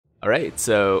Alright,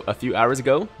 so a few hours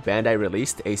ago, Bandai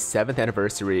released a 7th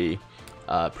anniversary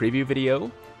preview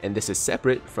video, and this is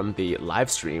separate from the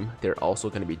live stream they're also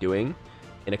going to be doing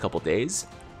in a couple days.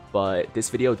 But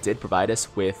this video did provide us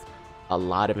with a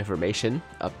lot of information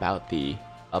about the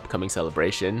upcoming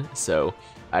celebration, so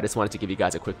I just wanted to give you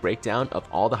guys a quick breakdown of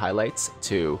all the highlights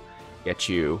to get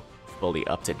you fully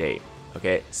up to date.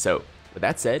 Okay, so with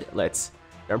that said, let's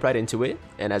jump right into it,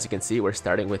 and as you can see, we're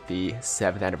starting with the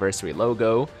 7th anniversary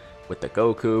logo, with the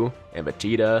Goku and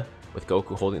Vegeta, with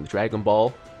Goku holding the Dragon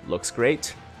Ball. Looks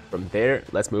great. From there,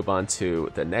 let's move on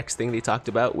to the next thing they talked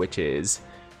about, which is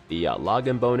the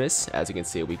login bonus. As you can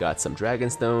see, we got some Dragon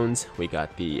Stones, we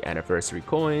got the anniversary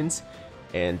coins,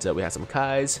 and we have some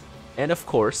Kais, and of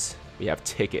course, we have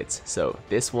tickets. So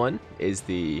this one is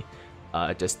the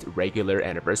just regular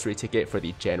anniversary ticket for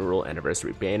the general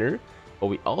anniversary banner, but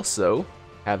we also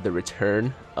have the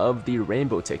return of the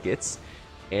rainbow tickets.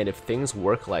 And if things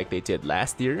work like they did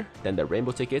last year, then the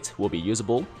rainbow tickets will be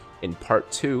usable in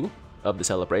part 2 of the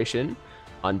celebration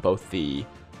on both the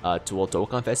dual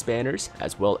Dokkan Fest banners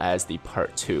as well as the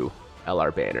part 2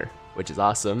 LR banner, which is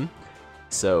awesome.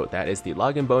 So that is the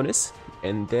login bonus.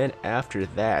 And then after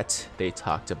that, they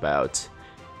talked about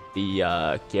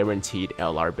the guaranteed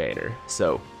LR banner.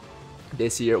 So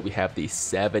this year we have the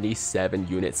 77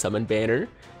 unit summon banner,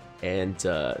 and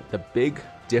the big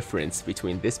difference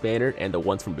between this banner and the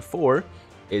ones from before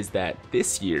is that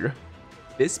this year,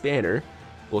 this banner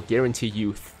will guarantee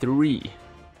you 3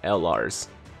 LRs,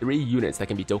 3 units that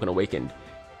can be Dokkan Awakened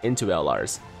into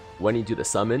LRs when you do the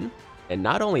summon. And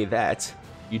not only that,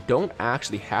 you don't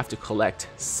actually have to collect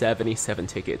 77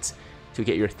 tickets to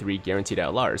get your 3 guaranteed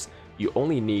LRs. You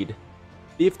only need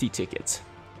 50 tickets.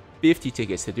 50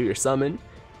 tickets to do your summon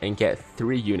and get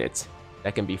 3 units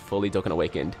that can be fully Dokkan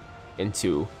Awakened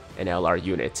into an LR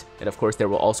unit. And of course, there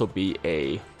will also be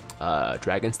a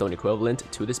Dragon Stone equivalent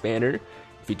to this banner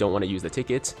if you don't want to use the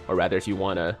tickets, or rather if you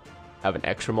want to have an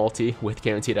extra multi with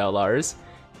guaranteed LRs.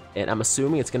 And I'm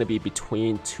assuming it's going to be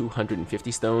between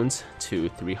 250 stones to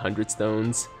 300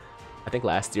 stones. I think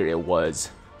last year it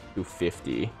was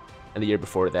 250, and the year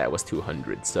before that was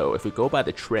 200. So if we go by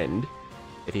the trend,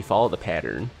 if you follow the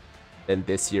pattern, then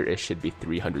this year it should be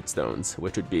 300 stones,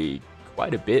 which would be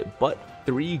quite a bit, but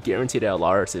 3 guaranteed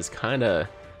LRs is kind of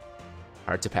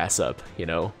hard to pass up, you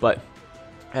know? But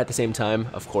at the same time,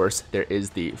 of course, there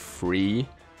is the free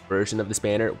version of this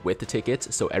banner with the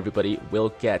tickets, so everybody will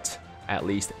get at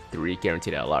least 3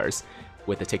 guaranteed LRs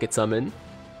with the ticket summon.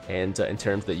 And in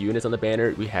terms of the units on the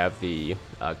banner, we have the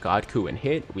Godku and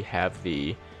Hit, we have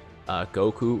the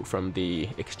Goku from the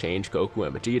exchange Goku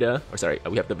and Vegeta, or sorry,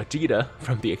 we have the Vegeta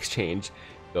from the exchange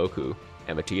Goku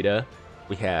and Vegeta.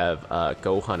 We have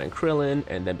Gohan and Krillin,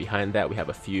 and then behind that we have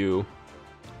a few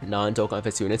non-Dokkan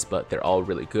Fest units, but they're all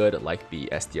really good, like the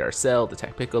SDR Cell, the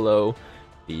Tech Piccolo,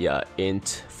 the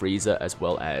Int Frieza, as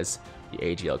well as the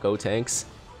AGL Gotenks,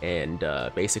 and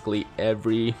basically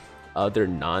every other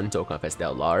non-Dokkan Fest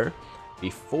LR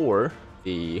before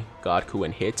the Godku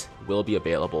and Hit will be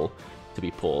available to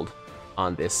be pulled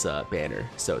on this banner.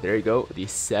 So there you go, the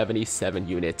 77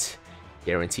 unit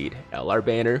guaranteed LR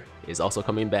banner is also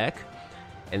coming back.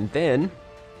 And then,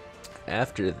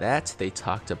 after that, they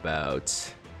talked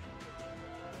about,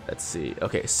 let's see,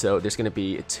 okay, so there's going to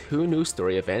be 2 new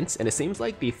story events, and it seems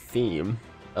like the theme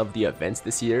of the events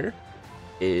this year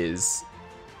is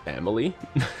family.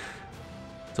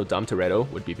 So Dom Toretto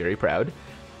would be very proud.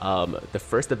 The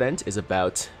first event is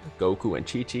about Goku and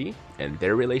Chi-Chi and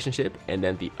their relationship, and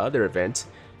then the other event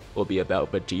will be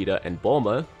about Vegeta and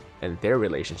Bulma and their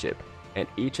relationship. And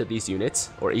each of these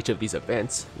units, or each of these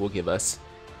events, will give us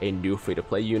a new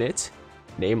free-to-play unit,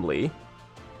 namely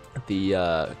the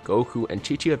Goku and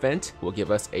Chi-Chi event will give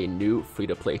us a new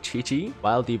free-to-play Chi-Chi,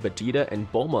 while the Vegeta and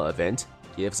Bulma event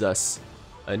gives us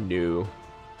a new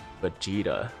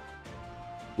Vegeta,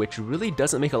 which really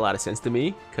doesn't make a lot of sense to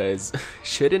me, because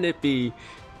shouldn't it be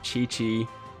Chi-Chi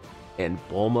and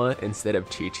Bulma instead of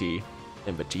Chi-Chi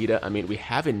and Vegeta? I mean, we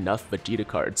have enough Vegeta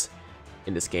cards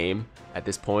in this game at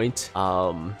this point.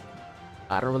 I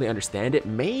don't really understand it.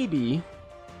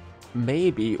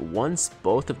 Maybe once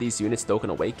both of these units Dokkan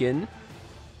Awaken,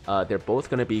 they're both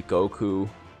going to be Goku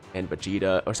and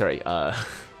Vegeta, or sorry,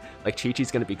 like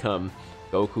Chi-Chi's going to become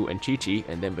Goku and Chi-Chi,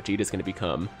 and then Vegeta's going to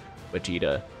become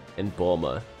Vegeta and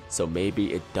Bulma. So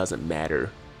maybe it doesn't matter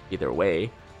either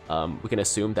way. We can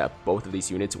assume that both of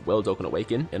these units will Dokkan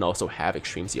Awaken and also have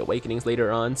Extreme Z Awakenings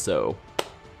later on. So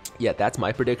yeah, that's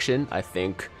my prediction. I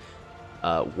think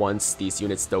once these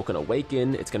units Dokkan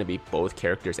Awaken, it's going to be both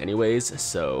characters anyways,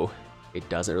 so it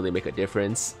doesn't really make a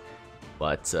difference.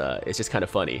 But it's just kind of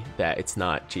funny that it's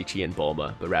not Chi-Chi and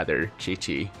Bulma, but rather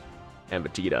Chi-Chi and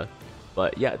Vegeta.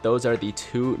 But yeah, those are the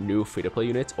 2 new free-to-play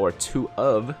units, or 2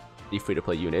 of the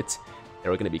free-to-play units that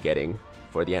we're going to be getting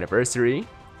for the anniversary.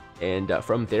 And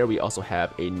from there, we also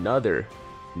have another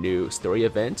new story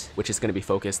event, which is going to be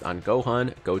focused on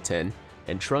Gohan, Goten,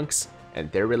 and Trunks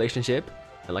and their relationship.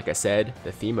 And like I said,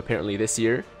 the theme apparently this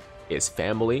year is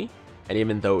family. And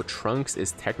even though Trunks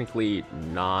is technically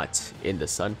not in the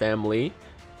Sun family,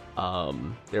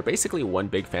 they're basically one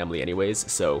big family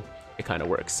anyways, so it kind of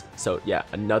works. So yeah,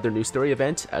 another new story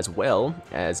event as well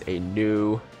as a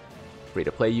new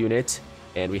free-to-play unit.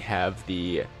 And we have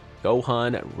the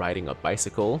Gohan riding a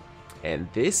bicycle. And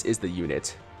this is the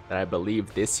unit that I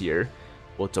believe this year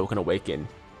will Dokkan Awaken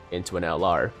into an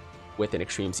LR with an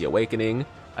Extreme Z Awakening.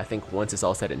 I think once it's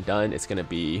all said and done, it's going to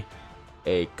be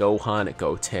a Gohan,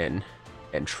 Goten,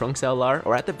 and Trunks LR,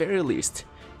 or at the very least,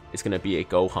 it's going to be a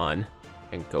Gohan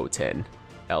and Goten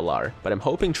LR. But I'm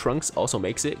hoping Trunks also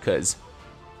makes it, because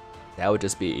that would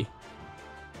just be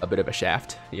a bit of a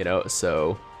shaft, you know?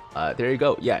 So there you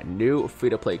go. Yeah, new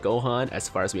free-to-play Gohan as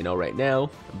far as we know right now,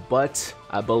 but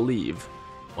I believe,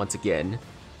 once again,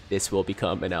 this will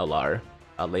become an LR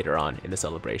later on in the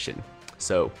celebration.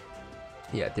 So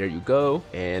yeah, there you go.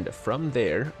 And from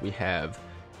there, we have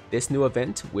this new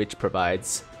event, which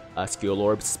provides skill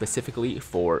orbs specifically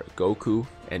for Goku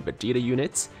and Vegeta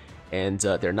units. And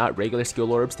they're not regular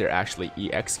skill orbs, they're actually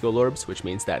EX skill orbs, which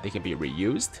means that they can be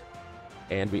reused.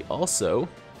 And we also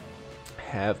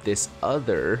have this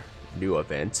other new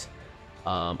event.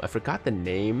 I forgot the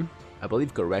name. I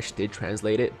believe Goresh did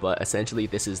translate it, but essentially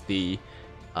this is the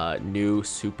new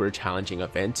super challenging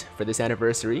event for this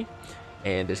anniversary.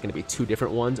 And there's going to be 2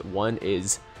 different ones. One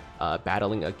is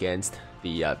battling against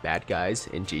the bad guys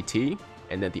in GT,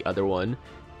 and then the other one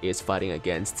is fighting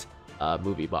against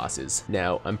movie bosses.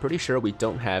 Now, I'm pretty sure we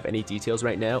don't have any details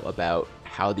right now about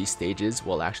how these stages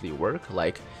will actually work,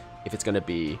 like if it's going to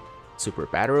be Super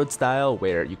Battle Road style,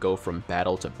 where you go from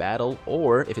battle to battle,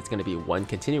 or if it's going to be one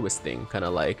continuous thing, kind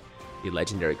of like the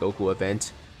Legendary Goku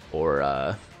event,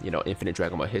 or you know, Infinite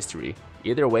Dragon Ball History.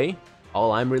 Either way,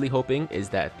 all I'm really hoping is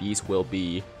that these will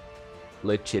be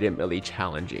legitimately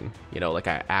challenging. You know, like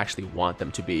I actually want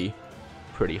them to be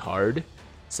pretty hard.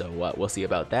 So we'll see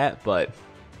about that. But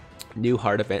new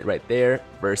hard event right there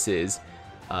versus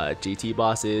GT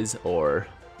bosses, or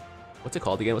what's it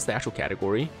called again? What's the actual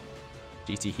category?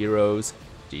 GT heroes,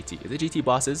 GT, is it GT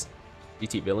bosses?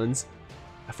 GT villains?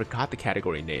 I forgot the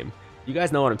category name. You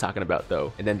guys know what I'm talking about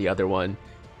though. And then the other one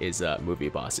is movie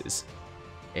bosses.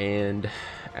 And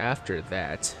after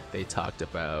that, they talked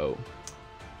about,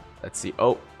 let's see,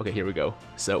 oh, okay, here we go.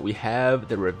 So we have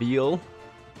the reveal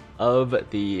of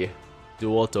the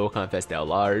dual Dokkan Fest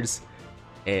LRs,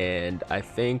 and I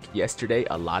think yesterday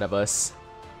a lot of us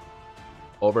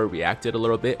overreacted a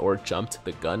little bit, or jumped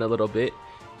the gun a little bit,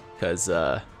 because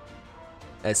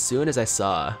as soon as I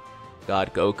saw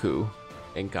God Goku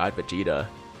and God Vegeta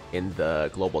in the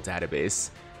global database,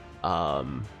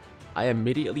 I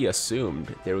immediately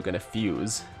assumed they were going to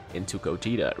fuse into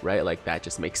Gogeta, right? Like, that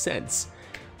just makes sense.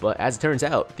 But as it turns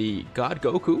out, the God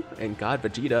Goku and God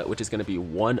Vegeta, which is going to be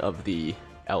one of the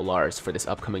LRs for this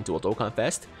upcoming Dual Dokkan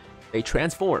Fest, they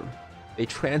transform. They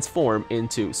transform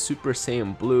into Super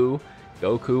Saiyan Blue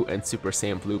Goku and Super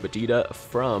Saiyan Blue Vegeta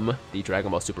from the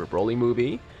Dragon Ball Super Broly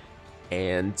movie.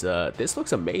 And this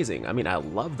looks amazing. I mean, I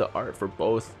love the art for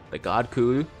both the God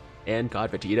Goku and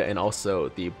God Vegeta, and also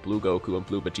the Blue Goku and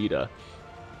Blue Vegeta.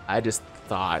 I just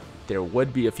thought there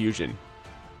would be a fusion,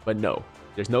 but no,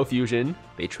 there's no fusion.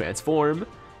 They transform,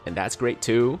 and that's great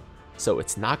too. So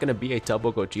it's not gonna be a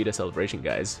double Gogeta celebration,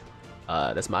 guys.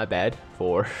 That's my bad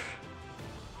for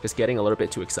just getting a little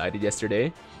bit too excited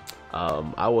yesterday.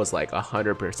 I was like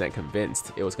 100%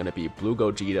 convinced it was gonna be Blue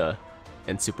Gogeta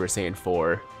and Super Saiyan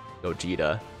 4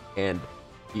 Gogeta, and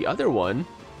the other one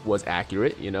was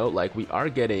accurate, you know, like we are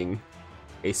getting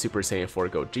a Super Saiyan 4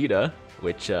 Gogeta,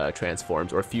 which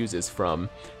transforms or fuses from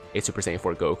a Super Saiyan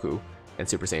 4 Goku and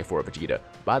Super Saiyan 4 Vegeta.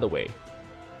 By the way,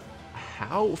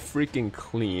 how freaking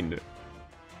clean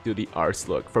do the arts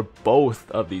look for both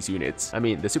of these units? I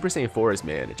mean, the Super Saiyan 4s,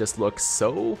 man, it just looks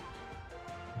so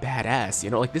badass,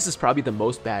 you know, like this is probably the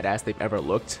most badass they've ever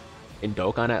looked in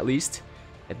Dokkan, at least.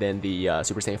 And then the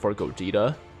Super Saiyan 4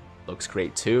 Gogeta looks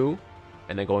great too.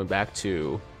 And then going back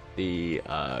to the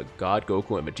God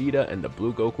Goku and Vegeta and the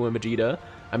Blue Goku and Vegeta,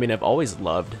 I mean, I've always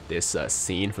loved this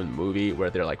scene from the movie where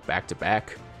they're like back to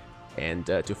back, and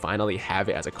to finally have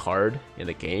it as a card in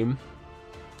the game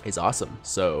is awesome.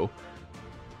 So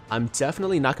I'm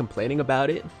definitely not complaining about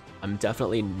it. I'm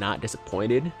definitely not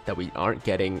disappointed that we aren't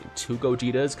getting 2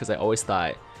 Gogetas, because I always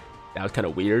thought that was kind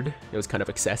of weird. It was kind of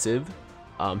excessive.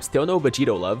 Still no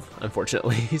Vegito love,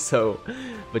 unfortunately, so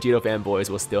Vegito fanboys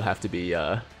will still have to be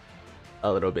a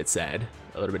little bit sad,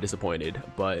 a little bit disappointed,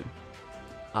 but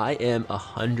I am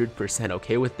 100%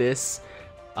 okay with this.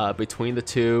 Between the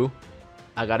two,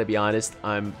 I gotta be honest,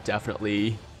 I'm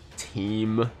definitely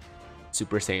team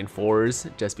Super Saiyan 4s,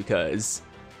 just because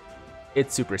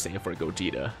it's Super Saiyan 4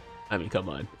 Gogeta. I mean, come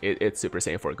on, it's Super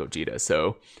Saiyan 4 Gogeta,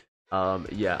 so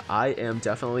yeah, I am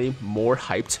definitely more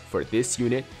hyped for this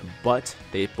unit, but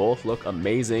they both look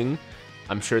amazing.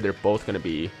 I'm sure they're both going to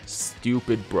be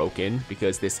stupid broken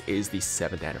because this is the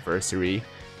 7th anniversary.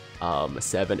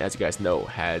 7, as you guys know,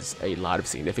 has a lot of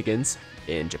significance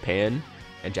in Japan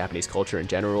and Japanese culture in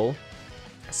general,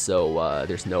 so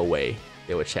there's no way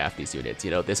they would shaft these units.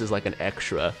 You know, this is like an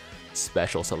extra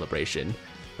special celebration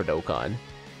for Dokkan,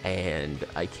 and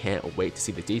I can't wait to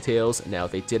see the details. Now,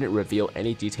 they didn't reveal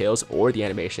any details or the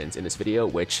animations in this video,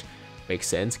 which makes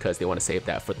sense because they want to save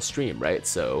that for the stream, right?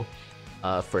 So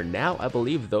for now, I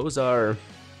believe those are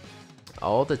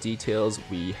all the details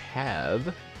we have.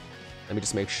 Let me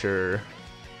just make sure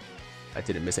I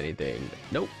didn't miss anything.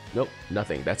 Nope,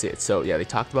 nothing. That's it. So yeah, they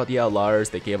talked about the LRs,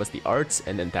 they gave us the arts,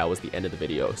 and then that was the end of the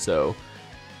video. So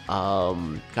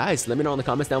guys, let me know in the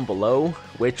comments down below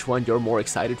which one you're more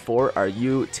excited for. Are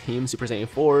you team Super Saiyan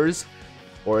 4s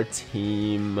or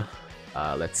team,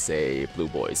 let's say, Blue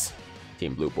Boys?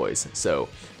 Team Blue Boys. So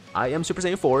I am Super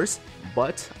Saiyan 4s,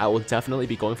 but I will definitely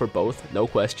be going for both, no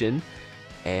question.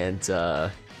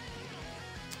 And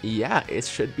yeah, it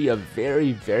should be a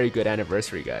very, very good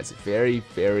anniversary, guys. Very,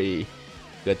 very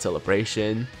good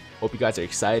celebration. Hope you guys are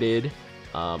excited.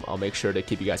 I'll make sure to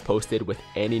keep you guys posted with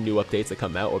any new updates that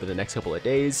come out over the next couple of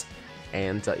days.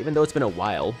 And even though it's been a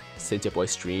while since your boy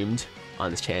streamed on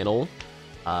this channel,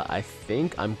 I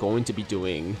think I'm going to be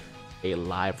doing a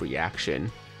live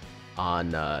reaction on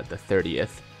the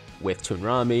 30th with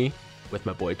Toonrami, with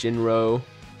my boy Jinro,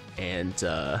 and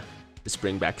just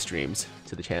bring back streams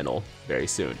to the channel very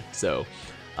soon. So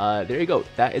there you go.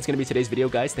 That is going to be today's video,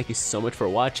 guys. Thank you so much for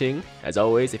watching. As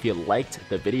always, if you liked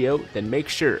the video, then make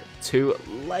sure to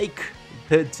like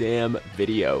the damn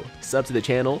video. Sub to the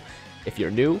channel. If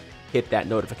you're new, hit that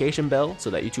notification bell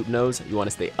so that YouTube knows you want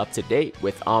to stay up to date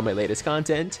with all my latest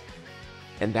content.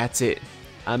 And that's it.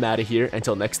 I'm out of here.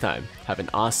 Until next time, have an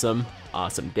awesome,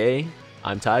 awesome day.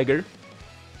 I'm Tiger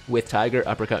with Tiger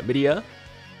Uppercut Media,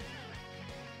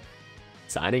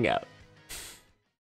 signing out.